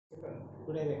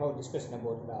Today we have discussion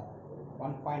about the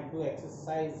 1.2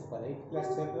 exercise for 8th class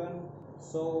children.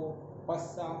 So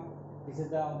first this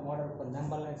is the model for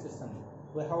number line system.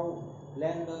 We have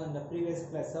learned in the previous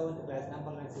class 7th class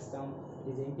number line system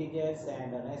is integers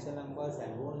and natural numbers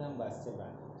and whole numbers children.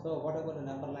 So what about the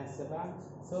number line children?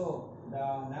 So the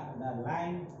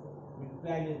line with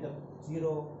value is the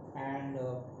 0 and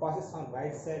passes on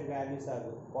right side values are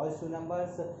positive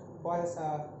numbers, passes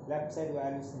left side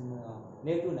values in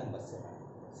negative numbers.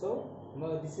 So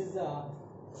this is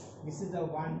the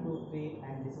 1 2 3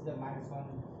 and this is the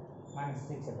 -1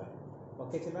 -3 children.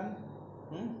 Okay children.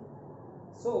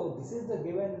 So this is the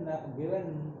given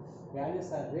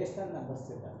values are rational numbers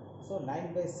children. So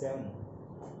 9/7.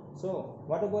 So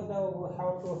what about the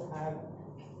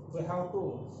we have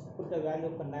to put the value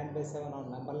for 9/7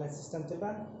 on number line system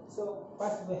children. So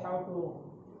first we have to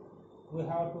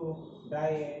draw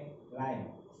a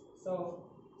line. So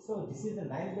this is the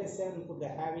 9/7 put the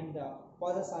having the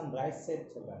positives on right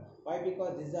side children. Why?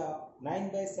 Because this is a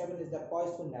 9/7 is the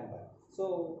positive number.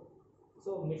 So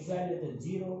mid value is the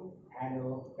 0 and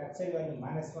left side value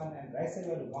 -1 and right side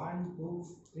value 1 2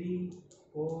 3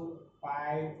 4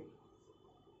 5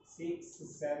 6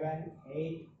 7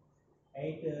 8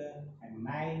 and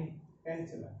 9 10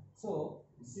 children. So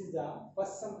this is the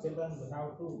first sum children. We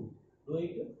have to do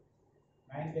it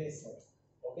 9/7.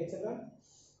 Okay children.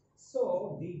 So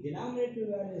the denominator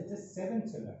value is just 7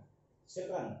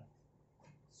 children.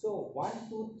 So 1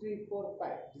 2 3 4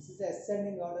 5. This is the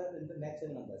ascending order in the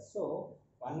natural numbers. So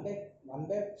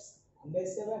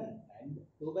 1/7 and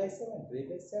 2/7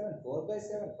 3/7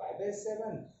 4/7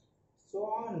 5/7 so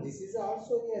on. This is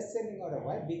also the ascending order.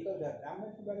 Why? Because the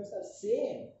denominator values are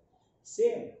same.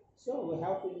 So we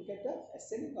have to look at the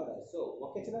ascending order. So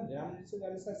okay children, denominator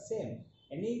values are same.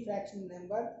 Any fraction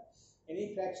number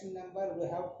we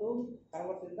have to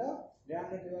convert in the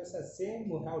denominator values are same.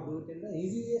 We have to do it in the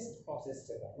easiest process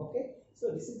children. Okay.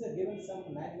 So this is the given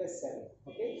sum 9/7.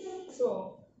 Okay.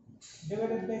 So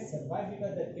divided by 7. Why?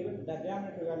 Because the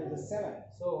denominator value is 7.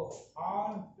 So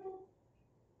all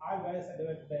values are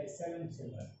divided by 7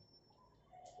 children.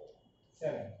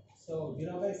 7. So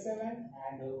 0/7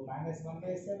 and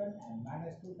 -1/7 and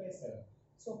 -2/7.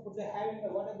 So put the having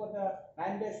what about the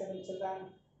 9/7 children?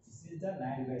 This is the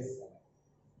 9/7.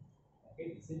 Okay,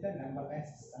 this is the number line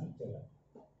system children.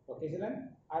 Okay children,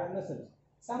 I understand.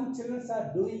 Some children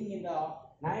are doing in the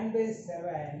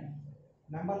 9/7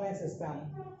 number line system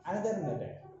another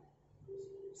method.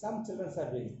 Some children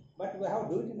are doing, but we have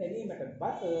to do it in any method.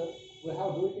 But we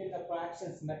have to do it in the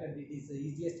fractions method. It is the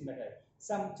easiest method.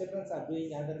 Some children are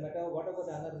doing another method. What about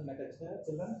another method,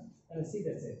 children? And see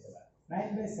that children.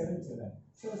 9/7 children.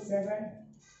 So 7.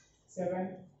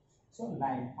 So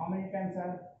 9. How many times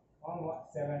are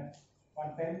 7?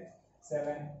 1 time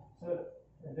 7. So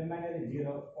the remainder is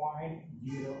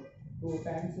 0.0. 2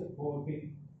 times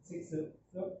 14. 6.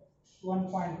 So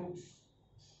 1.2.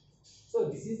 So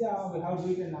this is we have to do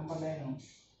it in number line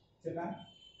children.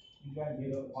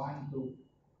 0 1 2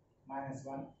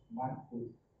 -1 1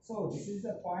 2. So this is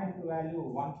the point value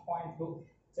 1.2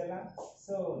 children.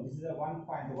 So this is the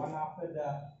 1.1 after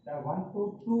the 1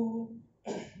 to 2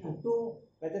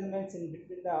 measurements in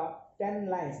between the 10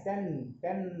 lines. 10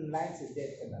 lines is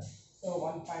there children. So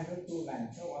 1.2 2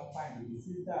 lines. So 1.2. This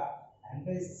is the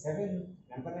 9/7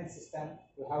 number line system.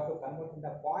 We have to convert in the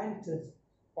point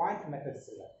method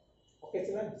children. Okay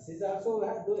children, this is also we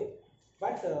have to do it,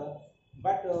 but we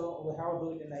have to do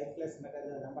it in the 8th class method,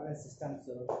 the number line system.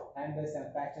 So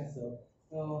 9/7 fractions.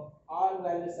 So all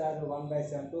values are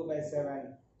 1/7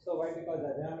 2/7. So why? Because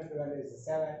the denominator value is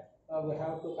 7. We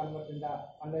have to convert in the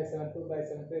 1/7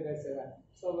 2/7 3/7.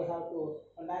 So we have to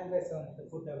 9/7 to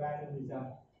put the value is the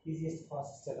easiest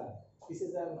process children. This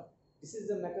is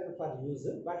the method for use,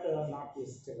 but not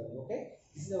used children. Okay,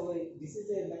 this is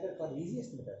the method for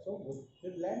easiest method. So we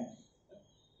should learn it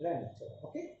children.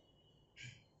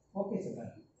 Okay children.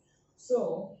 So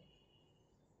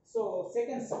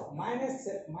second sum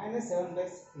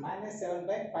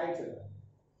 -7/5 children.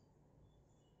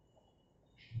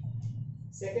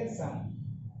 Second sum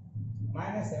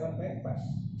 -7/5.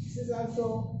 This is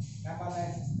also number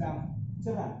line system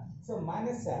children. So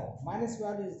minus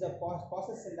value is the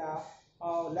process in the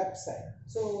left side.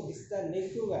 So this is the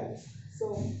negative value.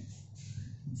 So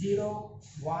 0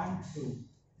 1 2.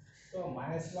 So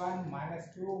 -1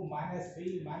 -2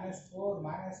 -3 -4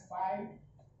 -5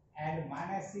 and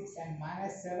 -6 and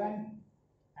 -7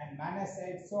 and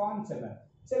 -8 so on children.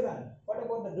 What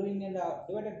about the doing in the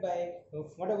divided by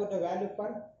what about the value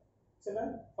for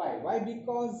children? 5. Why?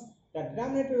 Because the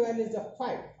denominator value is the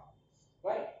 5.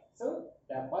 Right? So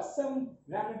the first sum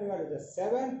denominator value is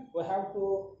 7, we have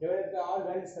to divide by all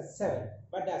values as 7.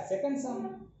 But the second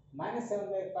sum minus 7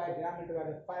 by 5, denominator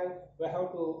value 5, we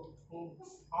have to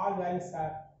all values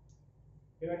are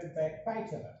divided by 5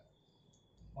 children.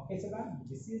 Okay children,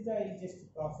 this is the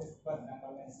easiest process for number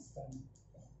line system.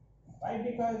 Why?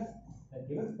 Because the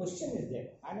given question is there,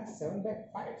 minus 7 by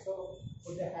 5, so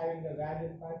put the having the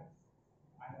value for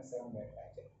minus 7 by 5.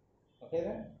 Okay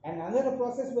then, and another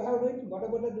process we have to do it. What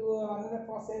about the another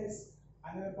process?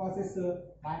 Another process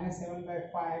minus 7 by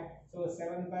 5. So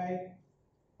 7 by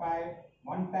 5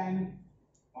 one time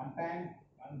 1 5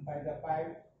 the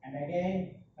 5, and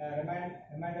again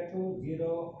remainder to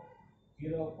 0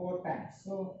 0 4 times.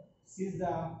 So this is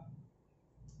the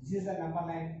number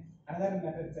line. Another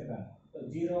method children. So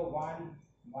 0 1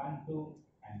 1 2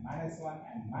 and minus 1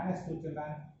 and minus 2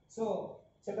 children. So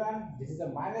children, this is the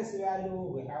minus value.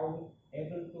 We have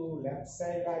able to left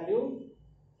side value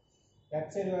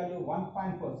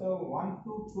 1.4. So 1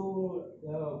 to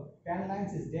 10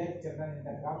 lines is there children in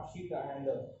the graph sheet, and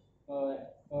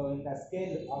in the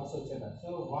scale also children. So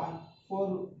 1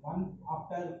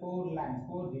 after 4 lines,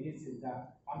 4 digits is the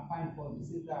 1.4.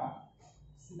 This is the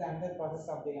another process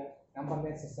of the number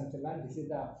line system children. This is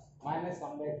the minus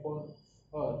 1 by 4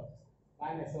 or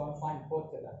minus 1.4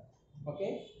 children.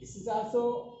 Okay, this is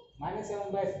also minus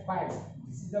 7 by 5.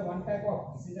 This is the one type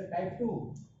of, this is the type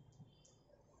 2.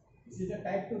 This is the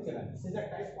type 2 children. This is the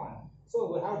type 1. So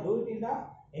we have do it in the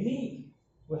any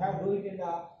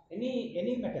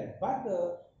method, but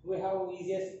we have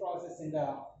easiest process in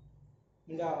the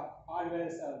all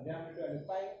values denominator value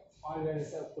 5, all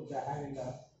values put the having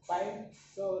the 5.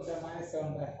 So the minus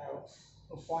 7 by have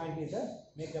point is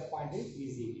make the point is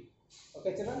easy.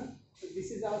 Okay children. So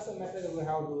this is also method we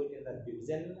have to do it in the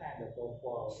division and for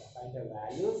find the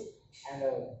values and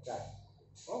that.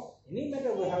 So any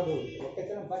method we have to do it. Okay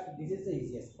children, but this is the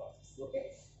easiest process.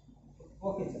 Okay.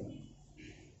 Okay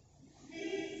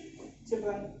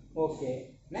children. Okay.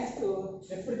 Next to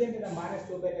represent the minus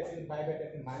 2 by 13, 5 by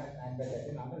 13, minus 9 by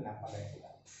 13 on the number line.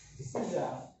 This is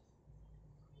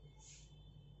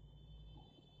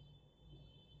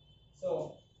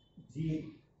so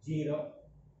 0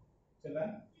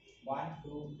 children, 1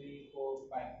 2 3 4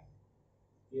 5,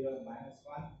 0 minus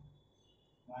 1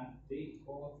 1 3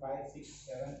 4 5 6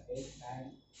 7 8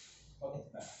 9. Okay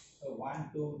children. So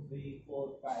 1 2 3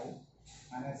 4 5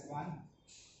 minus 1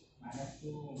 minus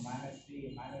 2 minus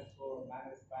 3 minus 4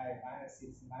 minus 5 minus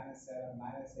 6 minus 7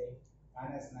 minus 8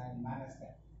 minus 9 minus 10.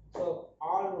 So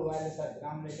all values are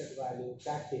denominator value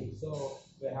 13. So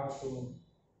we have to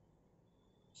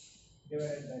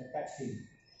divide by 13.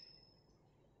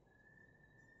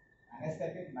 Minus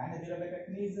 13 minus 0 by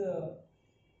 13 is 0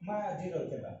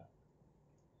 children.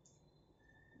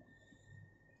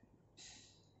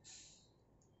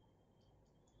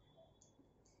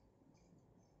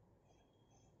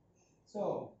 So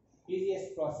easiest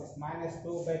process minus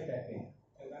 2 by 13.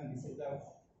 Children, this is the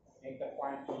make the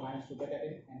point to minus 2 by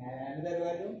 13, and another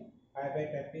value 5 by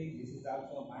 30. This is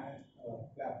also minus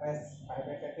plus 5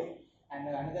 by 30, and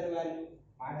another value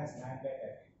minus 9 by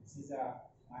 30. This is a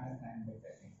minus 9 by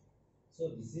 30. So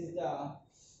this is the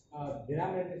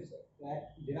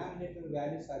denominator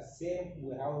values are same.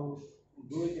 We have to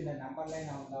do it in the number line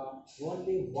on the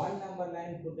only one number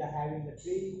line could having the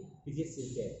 3 digits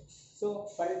is there. So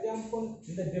for example,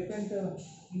 in the different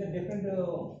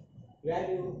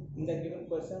value in the given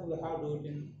question, we have do it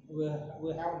in we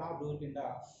have now do it in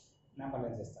the number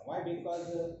line system. Why?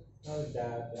 Because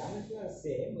the denominator are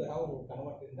same. We have to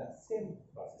convert in the same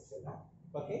process.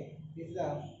 Okay, this is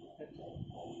not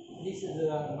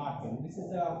same. This is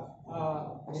we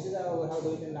have to do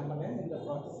it in number line in the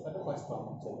process for the first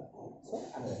problem. So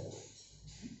another.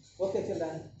 Okay,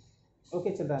 children.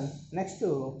 Okay, children. Next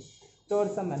to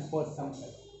third sum and fourth sum.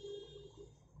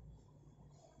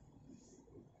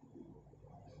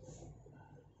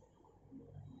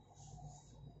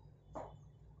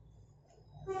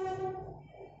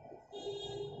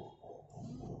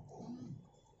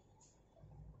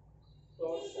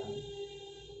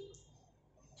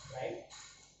 Right?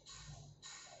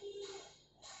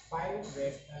 5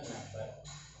 rational number.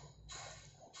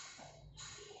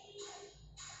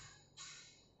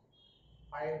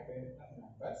 5 rational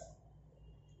numbers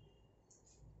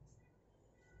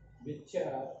which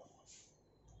are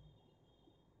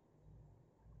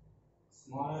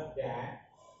smaller than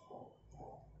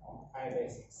 5 by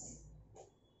 6.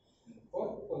 And the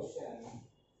fourth question,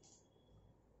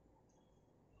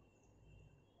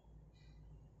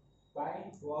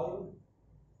 find 12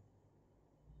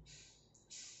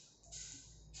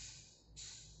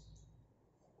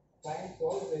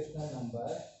 rational number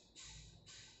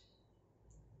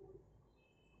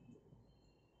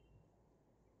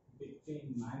between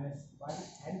 -1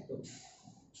 and 2.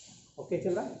 Okay,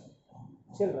 children?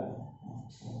 Children.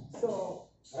 So,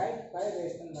 write 5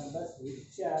 rational numbers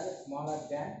which are smaller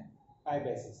than 5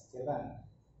 by 6. Children,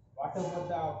 what about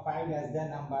the 5 less than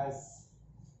numbers?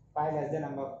 5 less than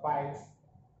number 5,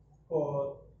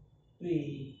 4,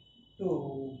 3,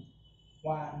 2,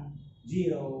 1,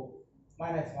 0,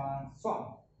 -1, so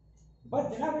on.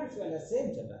 But denominators were the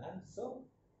same, children. So,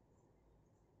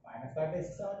 -5 by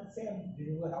 6 are the same.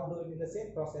 We will have to do it in the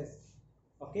same process.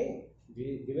 Okay?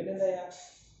 We divide the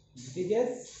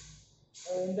digits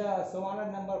in the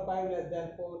smaller number 5 less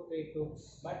than 4, 3, 2.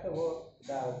 But the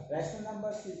rational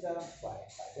numbers is the 5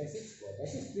 by 6, 4 by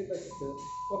 6, 3 by 6.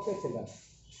 Okay, children.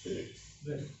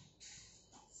 Good.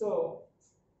 So,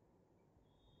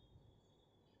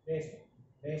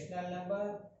 rational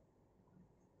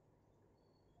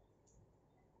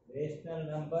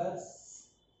numbers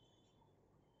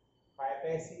 5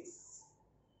 by 6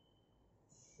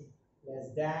 less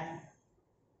than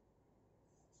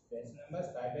rational numbers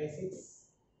 5 by 6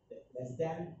 less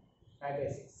than 5 by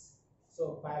 6.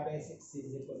 So 5 by 6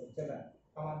 is equal to, children,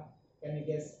 come on, can you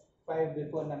guess 5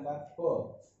 before number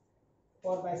 4?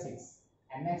 4 by 6,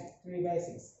 and next 3 by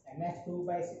 6, and next 2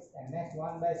 by 6, and next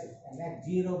 1 by 6, and next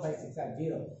 0 by 6 are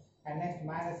 0, and next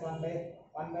 -1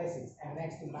 by 6, and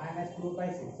next -2 by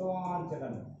 6, so on,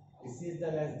 children. This is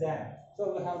the less than.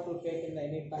 So we have to take in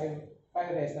any five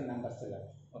rational numbers, children.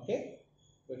 Okay?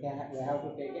 We have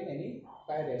to take in any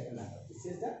 5 rational numbers. This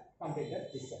is the completed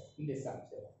in this sum,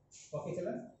 children. Okay,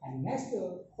 children. And next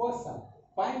fourth sum.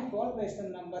 Find 12 rational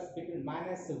numbers between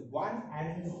 -1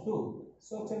 and 2.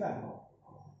 So, children,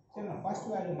 first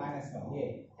value -1,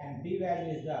 A, and B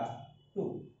value is the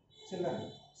 2.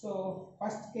 Children, so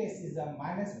first case is the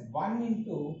 -1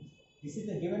 into, this is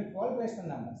the given 12 rational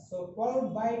numbers. So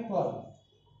 12 by 12.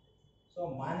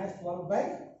 So -12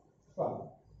 by 12.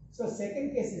 So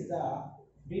second case is the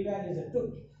B value is a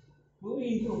 2. 2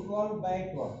 into 12 by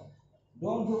 12.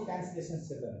 Don't do cancellations,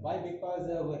 children. Why? Because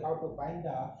we have to find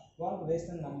the 12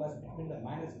 rational numbers between the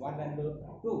 -1 and 2.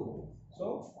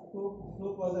 So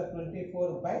 2 was a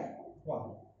 24 by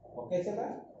 1. Okay,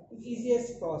 children?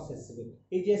 Easiest process, children.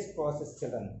 Easiest process.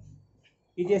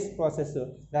 The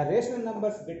rational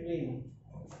numbers between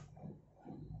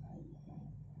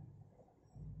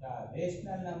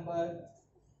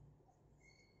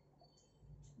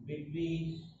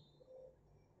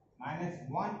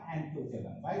 -1 and 2,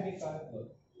 children. Why? Because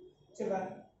children,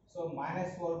 so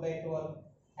 -4 by 12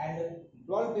 and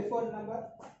 12 before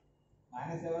number,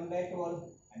 -7 by 12,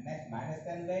 and next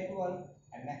 -10 by 12,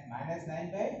 and next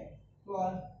 -9 by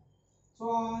 12, so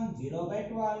on, 0 by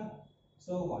 12,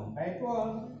 so 1 by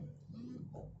 12.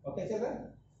 Okay,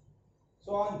 children?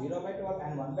 So on, 0 by 12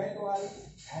 and 1 by 12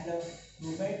 and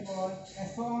 2 by 12 and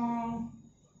so on,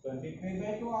 23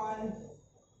 by 12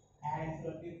 and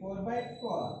 24 by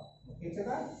 12. Okay,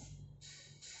 children?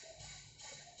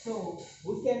 So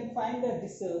we can find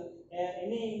this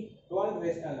any 12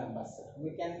 rational numbers.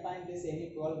 We can find this any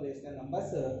 12 rational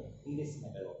numbers in this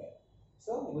method. Okay.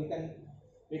 So we can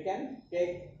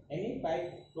take any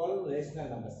 12 rational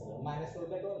numbers. -4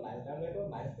 by 12, -9 by 12,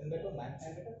 -10 by 12,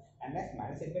 -9 by 12, and next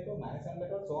 -8 by 12, -7 by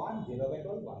 12, so on, 0 by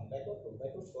 12, 1 by 12, 2 by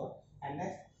 12, so on, and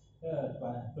next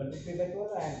 23 by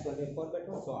 12 and 24 by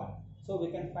 12, so on. So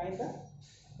we can find the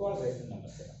 12 rational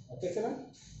numbers. Okay, children?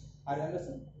 Are you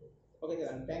understood? Okay,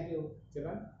 children. Thank you,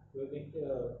 children. We will meet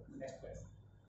next class.